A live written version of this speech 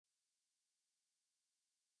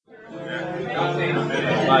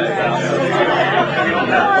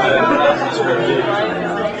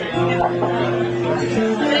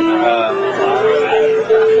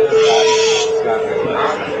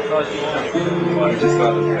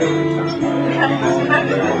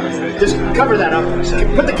Just cover that up.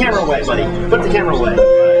 Put the camera away, buddy. Put the camera away.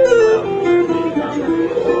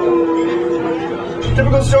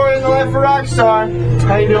 Typical story in the life of a rock star.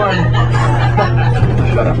 How you doing?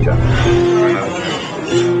 Shut up, Joe.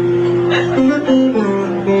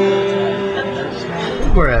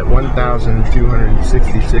 We're at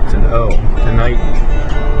 1,266 and 0 tonight.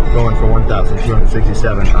 Going for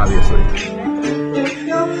 1,267, obviously.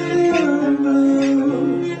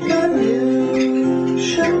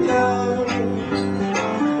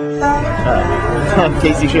 I'm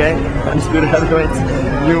Casey Shea, Undisputed Heavyweights.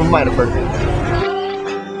 You might have heard me.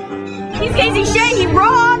 He's Casey Shea, he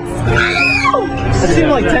rocks! I've seen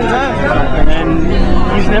him like 10 times, and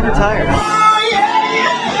he's never tired.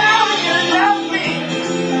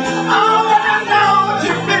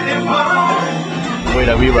 The way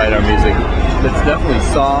that we write our music, it's definitely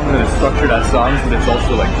song and it's structured as songs, but it's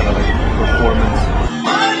also like kind of like performance.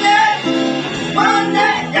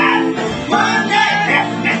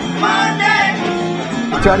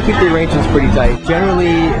 Try to keep the arrangements pretty tight.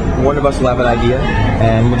 Generally, one of us will have an idea,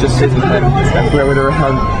 and we'll just sit and throw it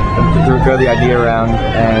around, throw the idea around,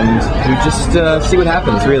 and we just see what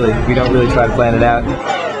happens, really. We don't really try to plan it out.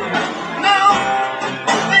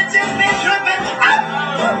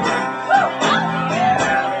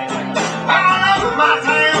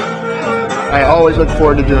 I always look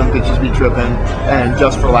forward to doing Bitches Be Trippin' and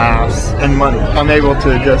Just for Laughs and money. I'm able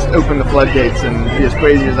to just open the floodgates and be as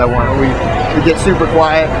crazy as I want. We get super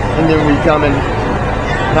quiet, and then we come and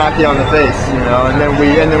knock you on the face, you know, and then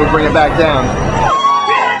we bring it back down.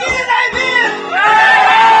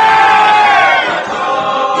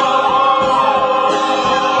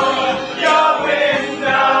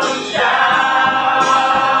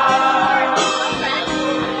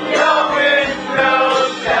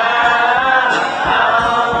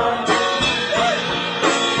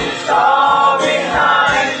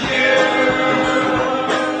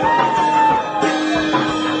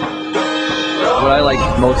 What I like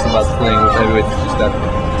most about playing with heavyweights is just that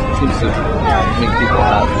it seems to make people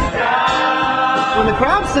happy. When the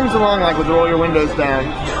crowd sings along like with Roll Your Windows Down,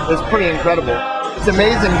 it's pretty incredible. It's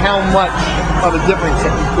amazing how much of a difference a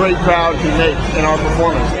great crowd can make in our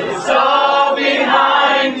performance.